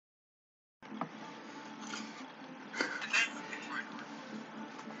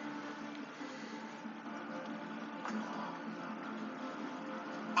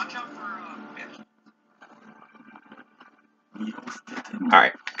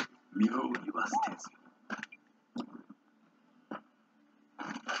Alright.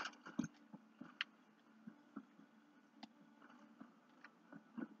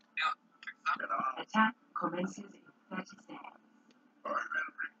 Attack commences in 30 seconds.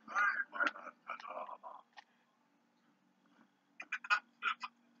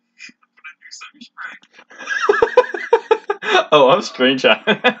 Oh, I'm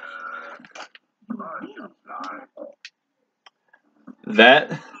screenshotting.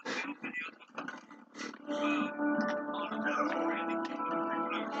 That.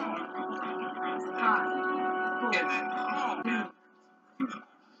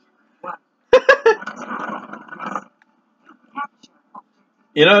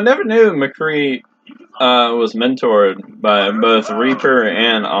 You know, I never knew McCree was mentored by both Reaper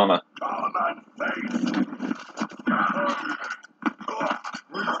and Ana.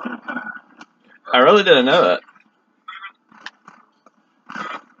 I really didn't know that.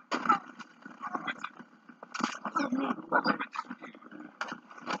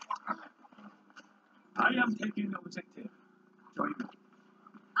 I am taking the objective. Join me.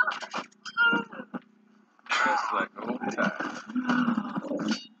 Just like old times.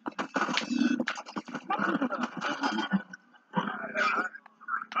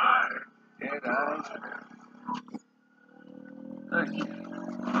 Dead eyes. Thank you.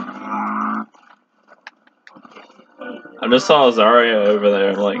 I just saw Zarya over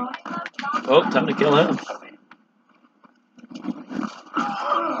there. I'm like, oh, time to kill him.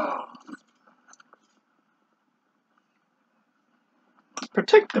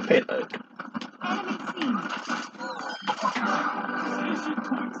 Protect the payload.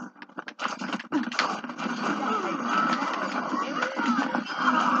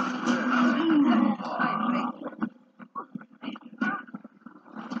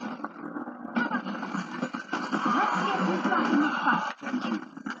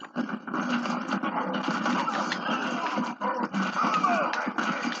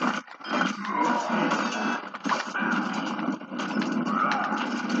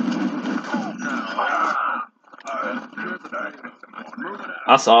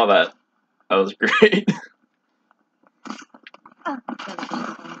 I saw that. That was great.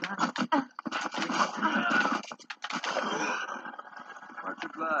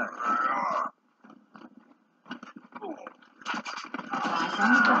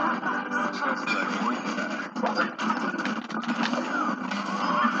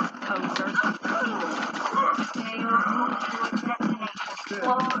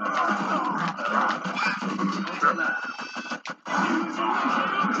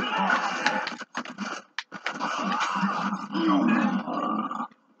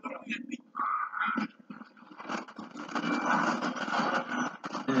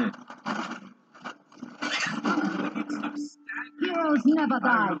 Heroes never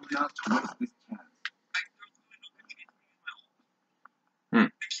die.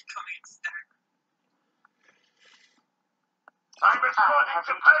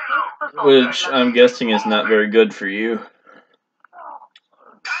 Which I'm guessing is not very good for you.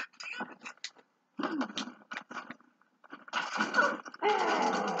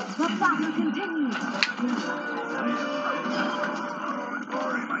 The battle continues.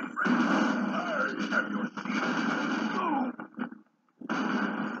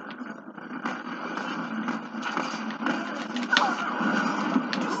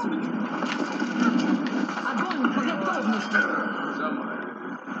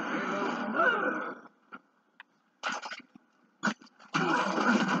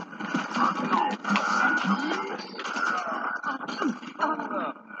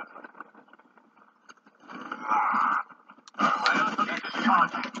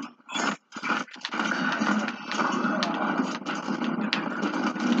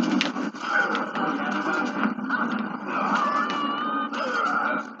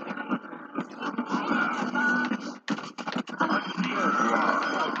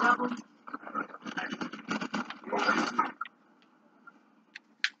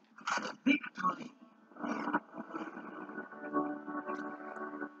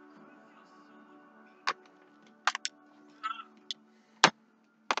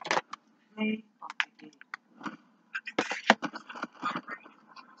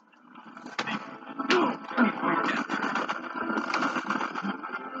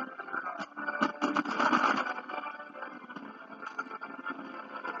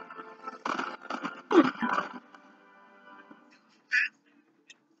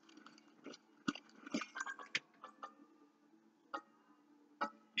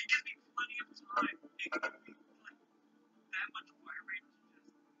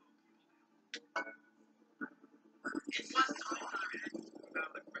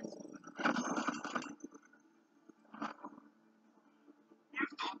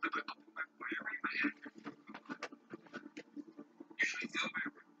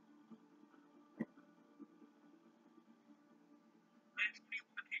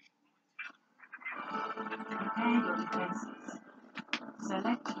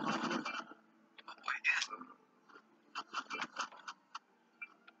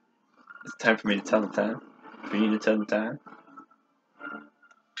 Time for me to tell the time. For you to tell the time.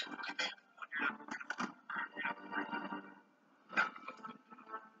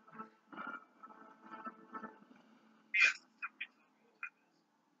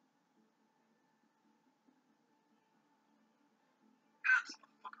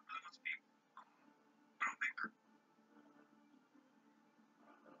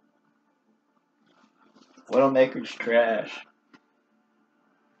 Widowmaker's trash.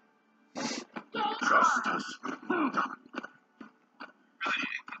 Justice.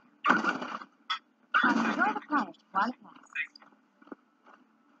 Enjoy the play while it lasts.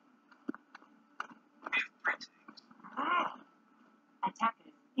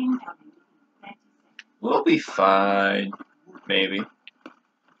 Attackers incoming in 30 seconds. We'll be fine. Maybe.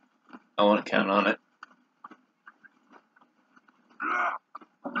 I won't count on it.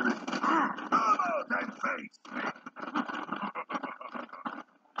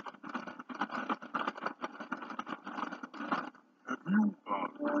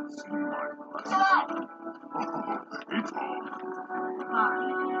 Five,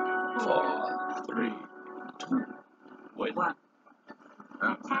 4, 3, 2, wait. 1.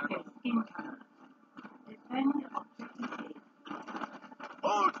 Attackers incoming. Defend objective A.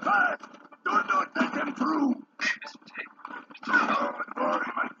 Hold fast! Do not let them through! Don't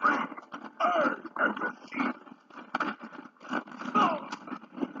worry, my friend. I am your shield.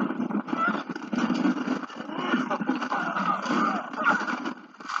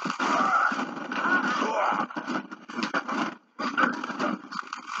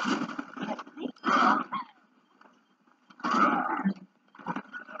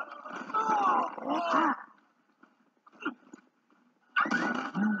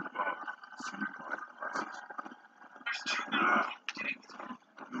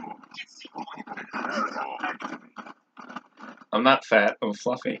 I'm not fat, I'm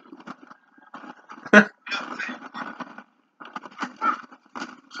fluffy.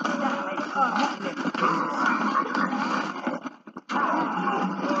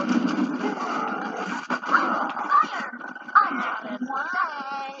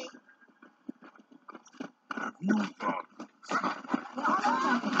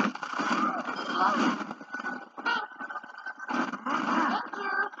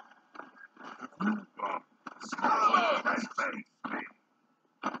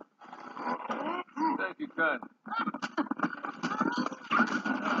 Thank you, Ken.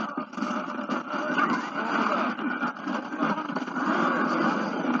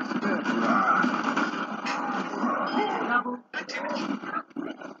 Double.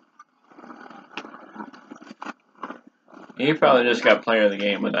 He probably just got player of the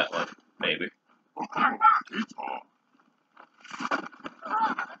game with that one. Maybe. It's all.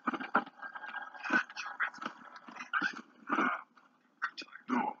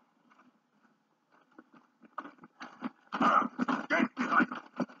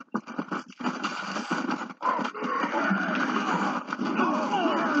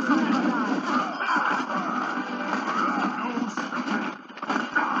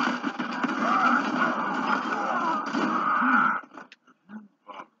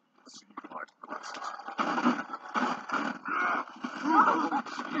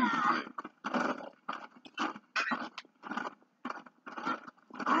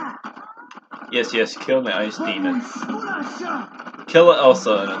 Yes, yes, kill the ice demon. Kill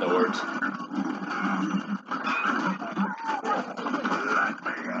Elsa, in other words.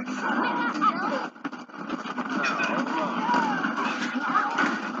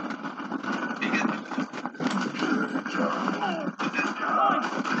 Take cover.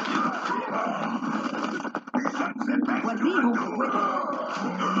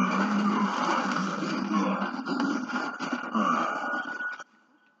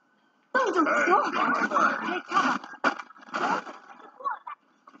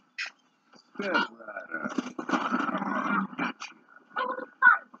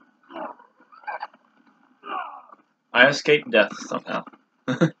 I escaped death somehow.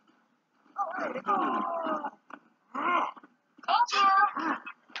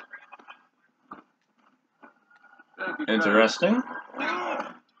 Interesting.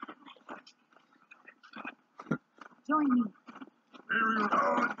 Join me.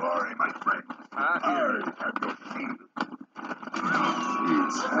 Don't worry, my friend. I have your shield.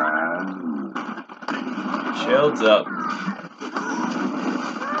 Shields up.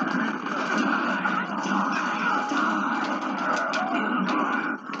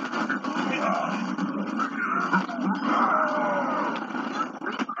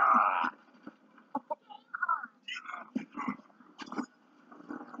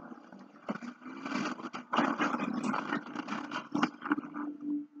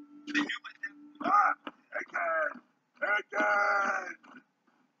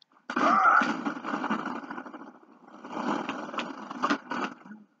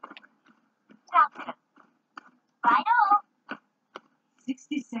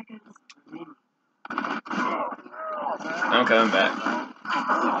 I'm coming back.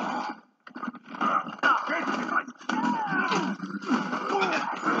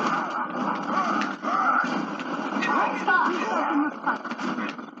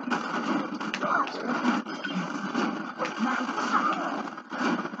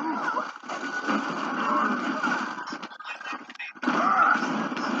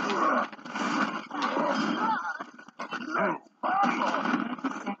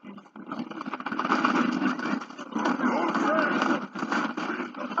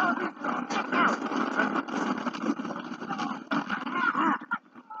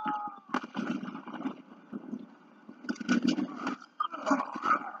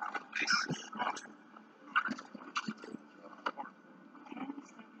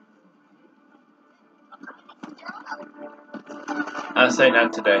 I say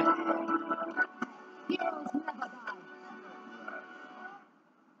not today.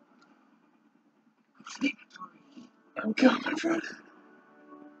 I'm coming, Fred.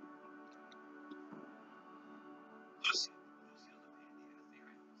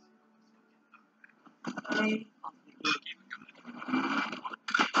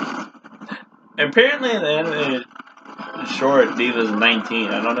 Apparently, the animated short Diva's 19.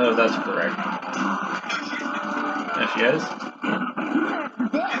 I don't know if that's correct. There she is.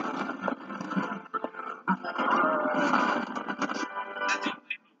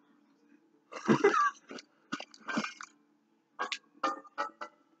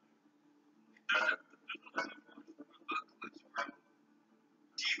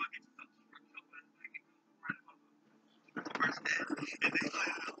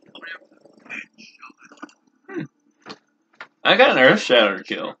 I got an Earth Shatter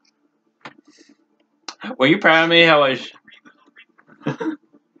kill. Were you proud of me?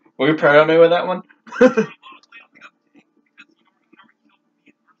 Were you proud of me with that one?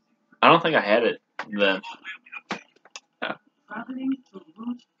 I don't think I had it then. Yeah. Traveling to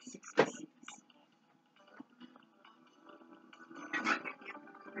Route 66.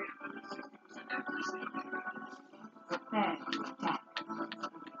 Prepare to attack.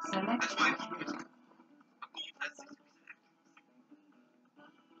 Select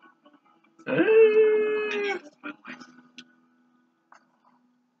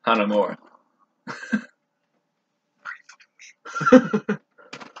Kind of more.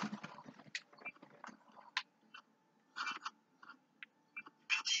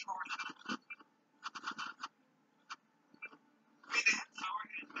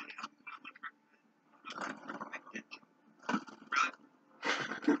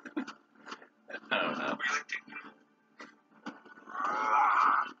 I don't know.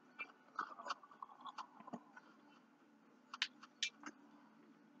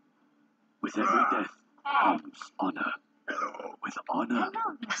 With every death comes honor. With honor,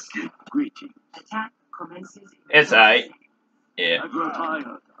 greeting. attack commences. It's aight. Yeah. I grow tired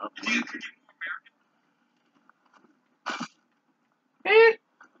of waiting. Eh.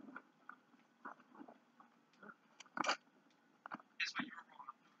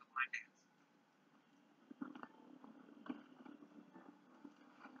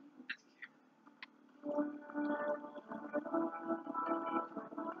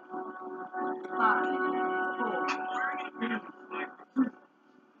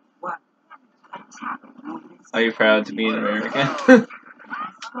 Are you proud to be an American?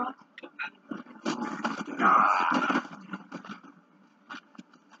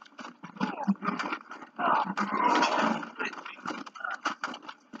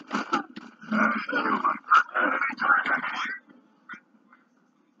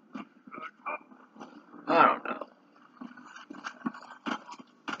 I don't know.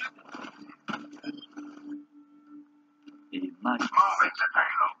 In my Move into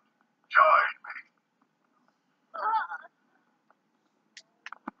Halo. Join me.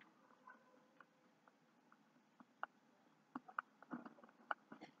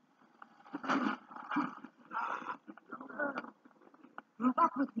 Move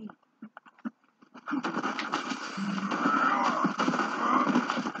up with me.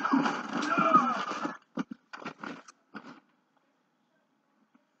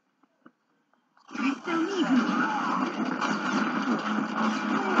 We still need you.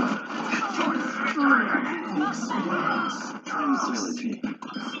 tranquility.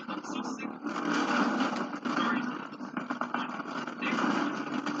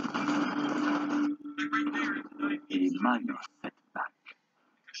 A minor setback.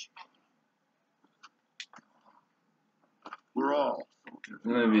 We're all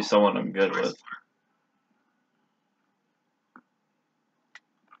I'm gonna be someone I'm good with.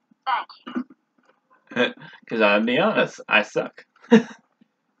 Thank you. Because I'll be honest, I suck.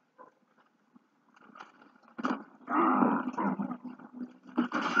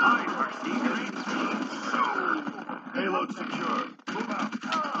 Payload secure. Move out.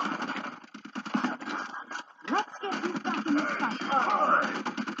 Let's get you back in the fight.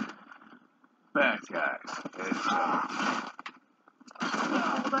 Bad guys. Heads up.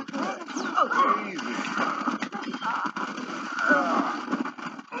 Easy.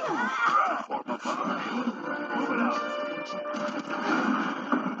 Form up on the field. Move it out.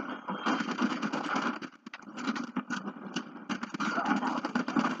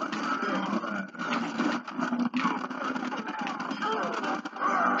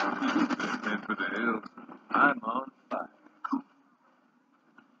 Head for the hills. I'm on fire.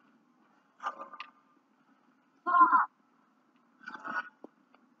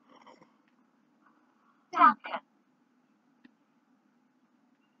 Duncan.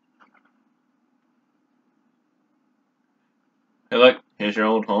 Hey, look, here's your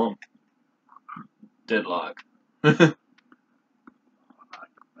old home. Deadlock. Payload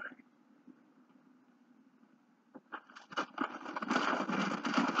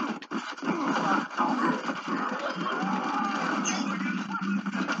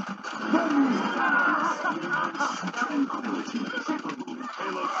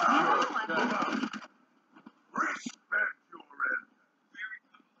secure. Move out. Respect your end.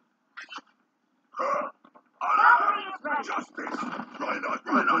 Justice! Right on,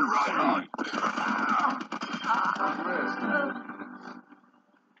 right on, right on!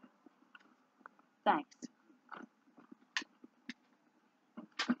 Thanks.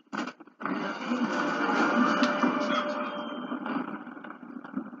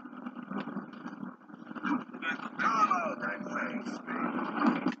 Come out and face me!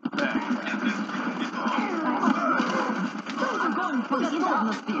 Огонь по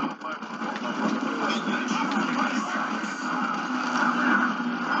готовности.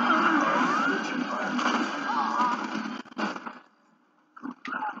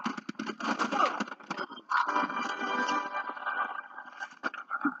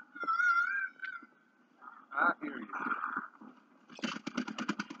 I hear you.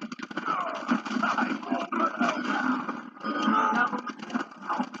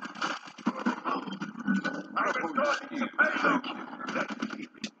 I've been talking to Thank you. Let's keep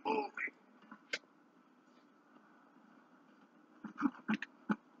it moving.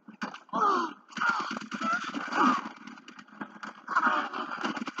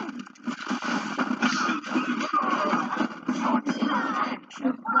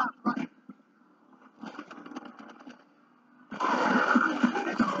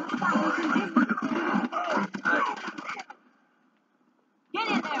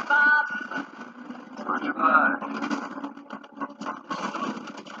 Get in there, Bob.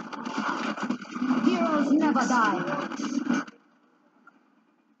 Heroes never die.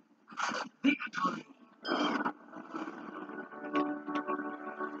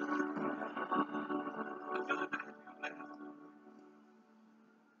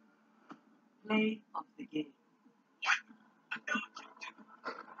 Play of the game.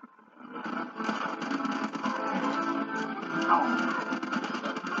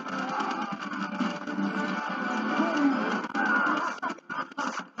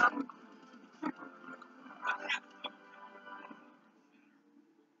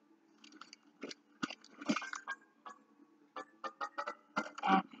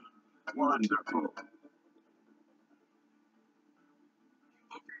 Wonderful.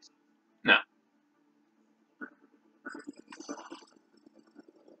 No.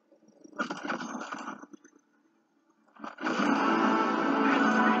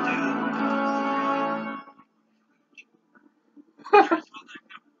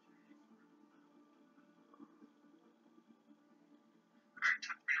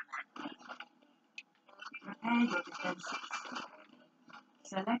 Prepare your defenses.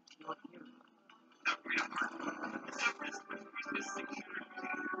 Select your hero.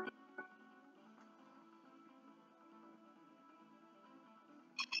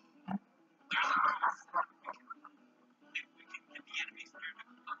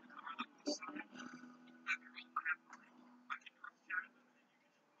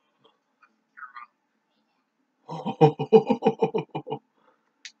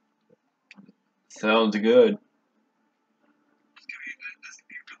 Sounds good.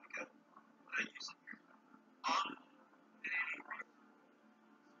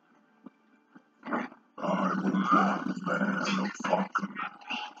 I was one man of Falcon.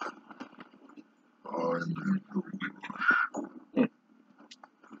 I'm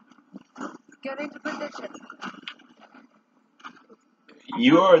Get into position.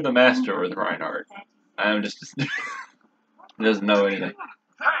 You are the master with Reinhardt. I'm just doesn't know anything.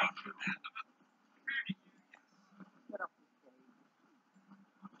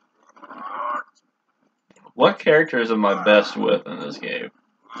 What characters am I best with in this game?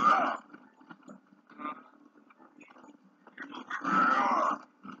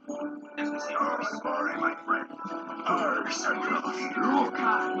 Sorry, my friend.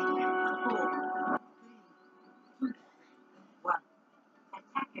 One.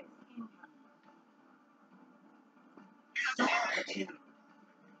 Attackers incoming.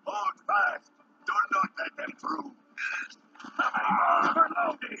 Hold fast. Do not let them through.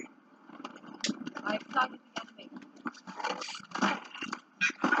 Reloading. I excited the enemy.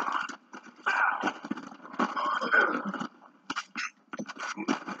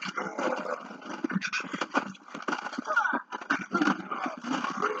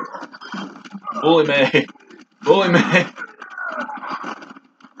 Bully me! Bully me!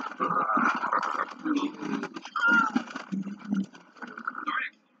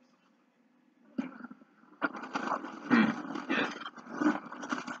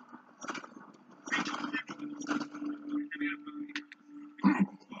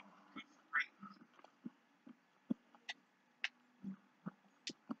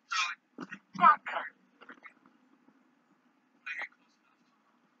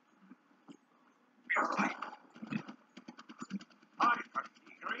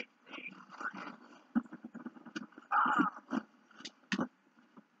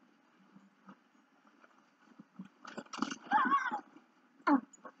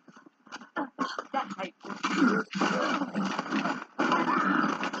 That height.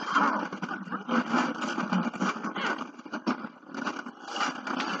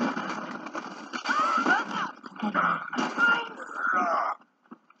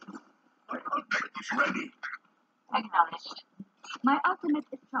 My ultimate is ready. Acknowledged. My ultimate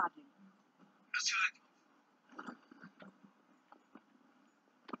is charging.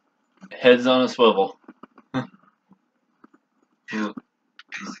 Heads on a swivel.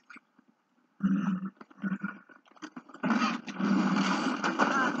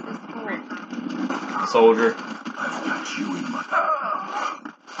 Soldier. I've got you in my...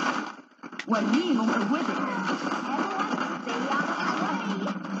 وليهم قوتك. Everyone stay out of the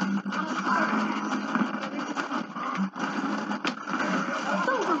way.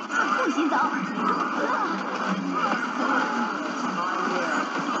 动作，不许走。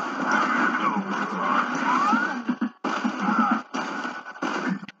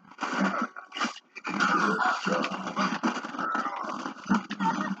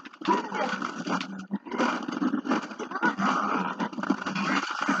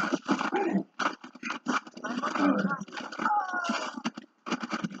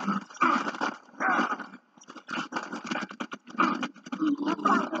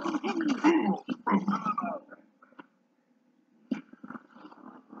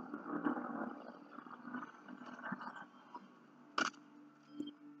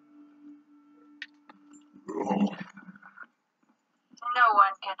No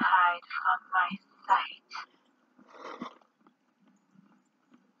one can hide from my sight.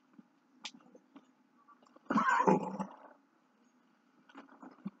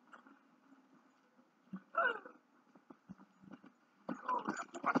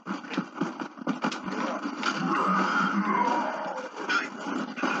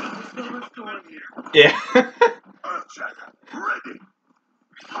 Yeah. Earthshatter, ready.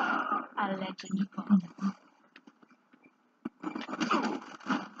 A legend falls.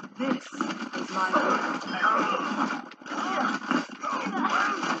 This is my world.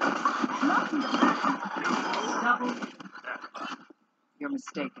 Double. You're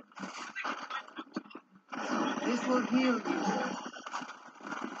mistaken. This will heal you.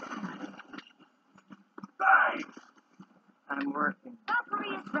 Bang! I'm working.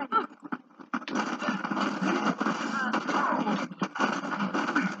 Valkyrie is ready.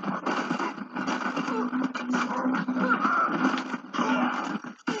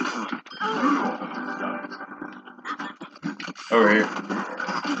 Over here.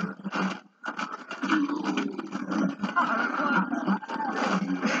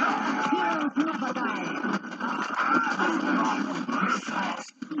 Heroes never die.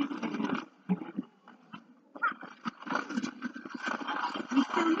 We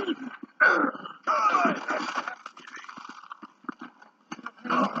still need you.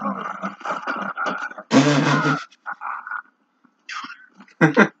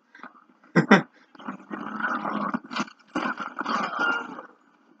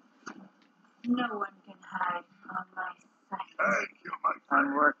 No one can hide from my sight. Thank you, my I'm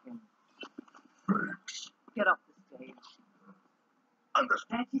friend. working. Thanks. Get off the stage.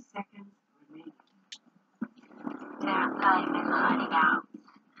 Understand. 30 seconds remaining. Their time is running out.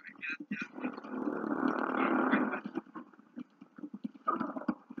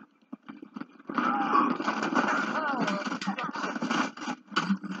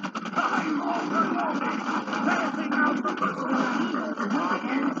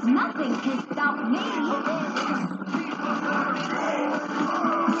 Nothing can stop me.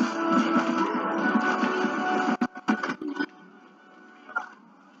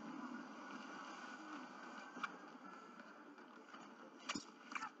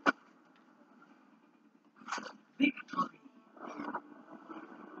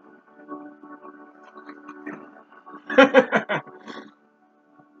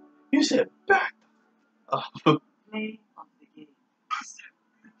 You said back. Oh. Play of the game.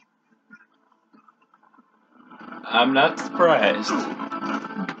 I'm not surprised.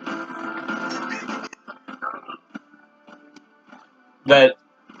 That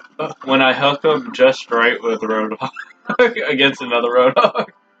when I hook up just right with Roadhog against another Roadhog.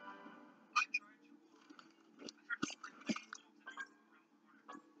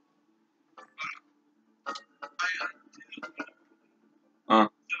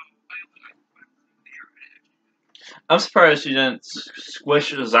 I'm surprised you didn't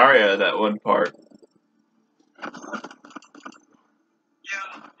squish Zarya that one part.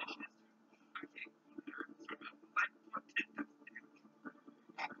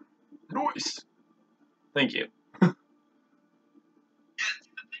 Nice. Thank you.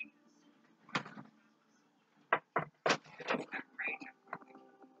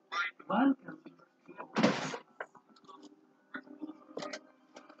 Welcome.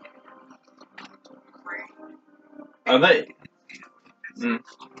 Are they? Mm.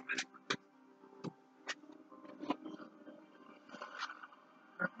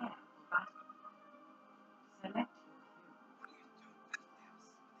 Prepare for battle. Select.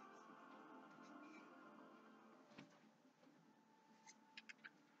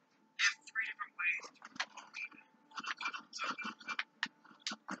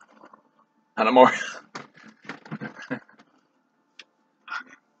 Not more.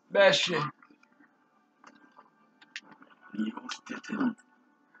 Bastion.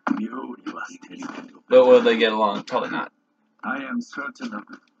 But will they get along? Probably not. I am certain of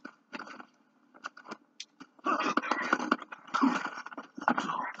it.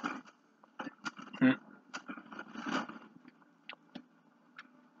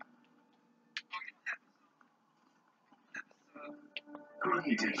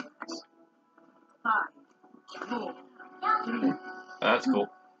 Greetings. 5, 4, 3, That's cool.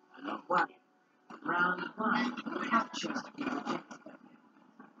 1. Round 1. Capture the objective.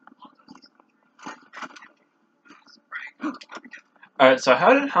 Alright, so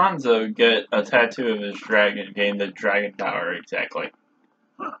how did Hanzo get a tattoo of his dragon, gain the dragon power exactly?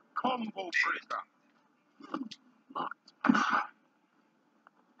 Combo breaker.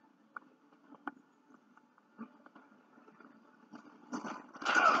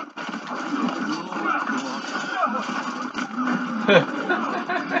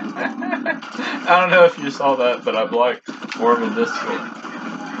 I don't know if you saw that, but I blocked Worm in Discord.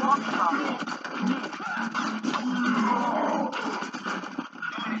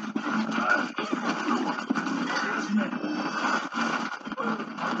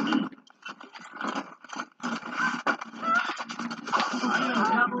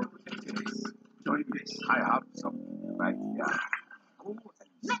 Join me. I have something right here.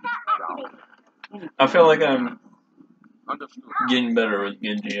 I feel like I'm Understood. getting better with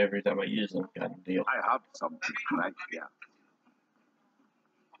Genji every time I use them, kind of deal. I have something right here.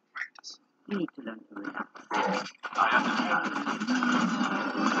 You need to learn to relax.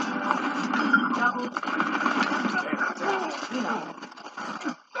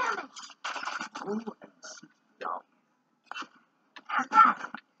 Go and sit down.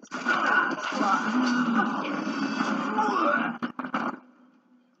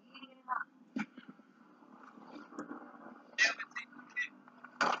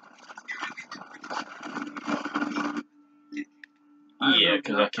 Yeah,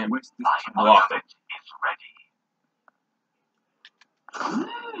 because I can't Waste this time. block them.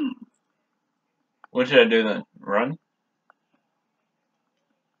 What should I do then? Run?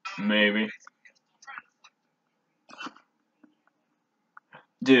 Maybe.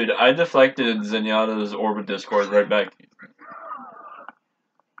 Dude, I deflected Zenyatta's Orbit Discord right back.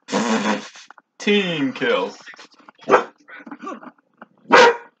 Team kill.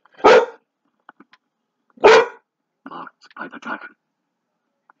 Marked by the dragon.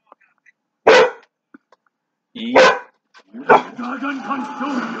 Yeah. Dragon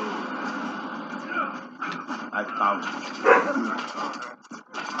consume you! I found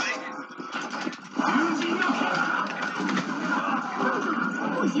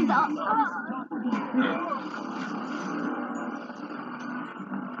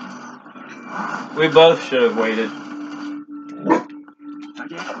We both should have waited.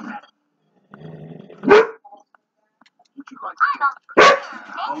 Would you like to?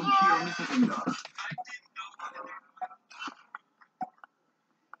 Thank you.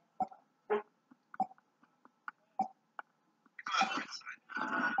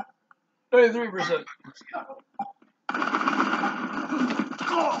 33%.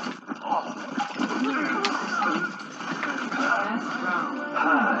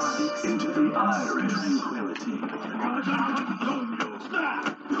 Pass into the iris. Tranquility.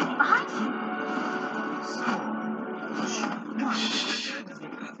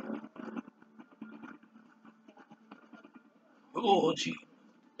 Oh, gee.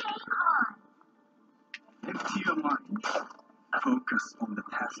 Empty your mind. Focus on the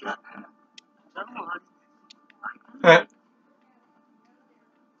task at hand.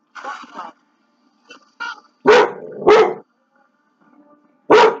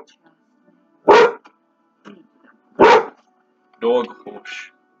 Dog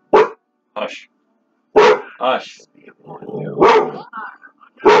hush. Hush. Hush.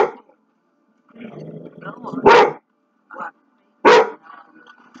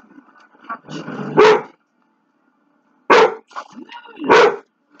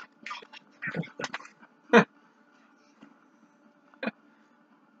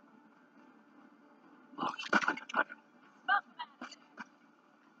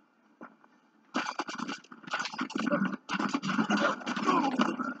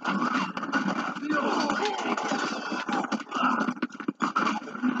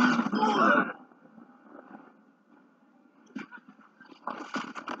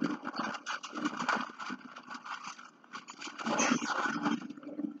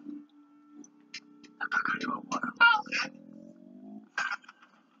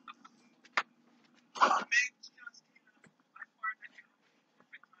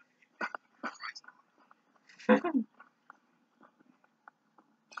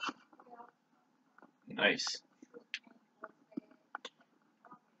 Nice.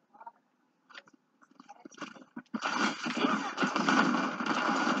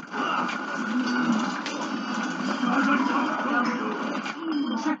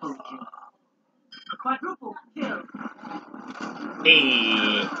 Triple kill. Quadruple kill.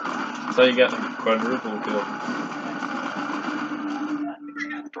 Hey. So you got the quadruple kill.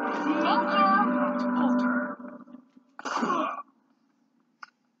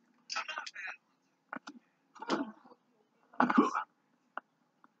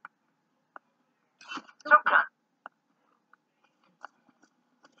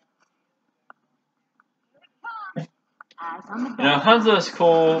 Eyes on the You know, ball. Hanzo's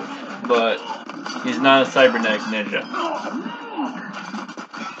cool, but he's not a cybernetic ninja.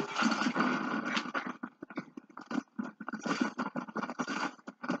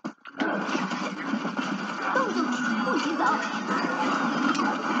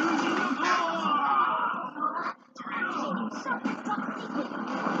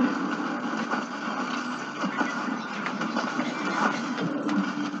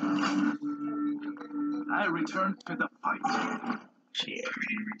 I return to the fight. Shit.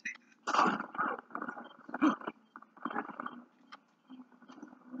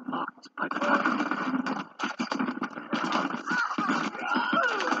 Locked by the target.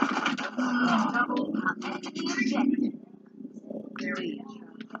 Double combat the objective.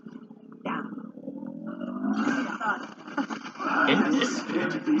 Down. In Pass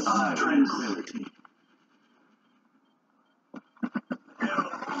into the iris. Tranquility.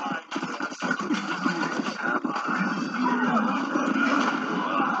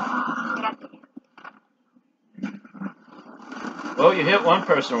 Well, you hit one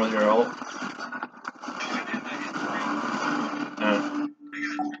person with your ult.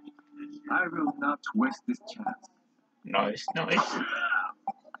 I will not waste this chance. Nice, nice.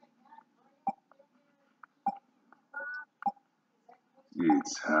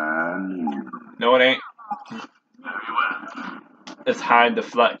 It's time. No, it ain't. It's hide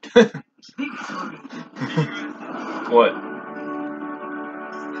deflect. What?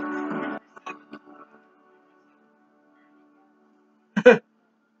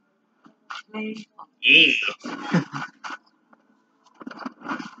 Yeah.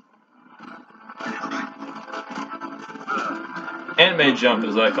 Anime jump,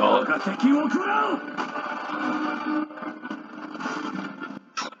 as I call it.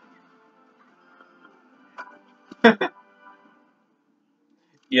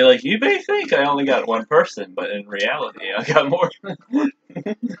 Yeah, like, you may think I only got one person, but in reality, I got more.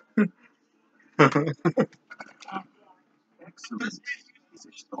 Excellence is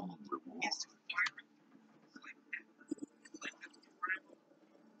a strong reward.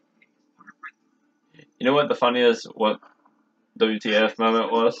 You know what the funniest WTF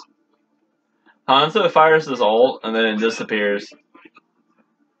moment was? Hanzo fires his ult, and then it disappears.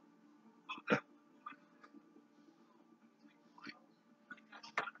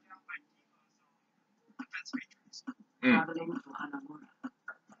 Traveling to Hanamura.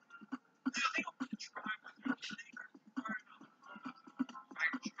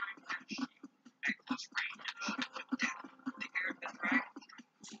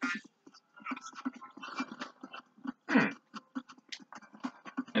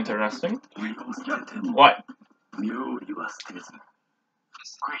 Interesting. 身を捨てても What? 妙理は捨てず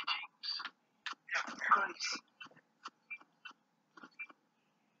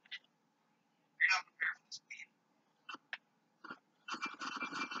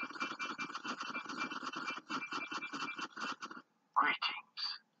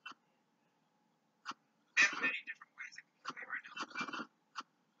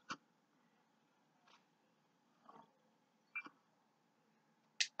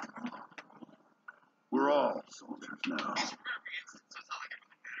We're all soldiers now.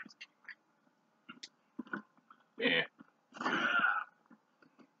 Yeah.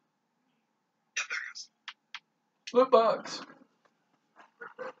 Loot box.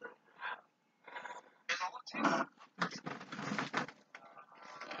 I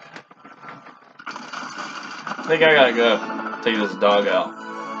think I gotta go take this dog out.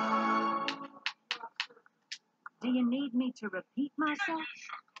 Do you need me to repeat myself?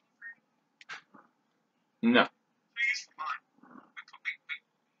 No.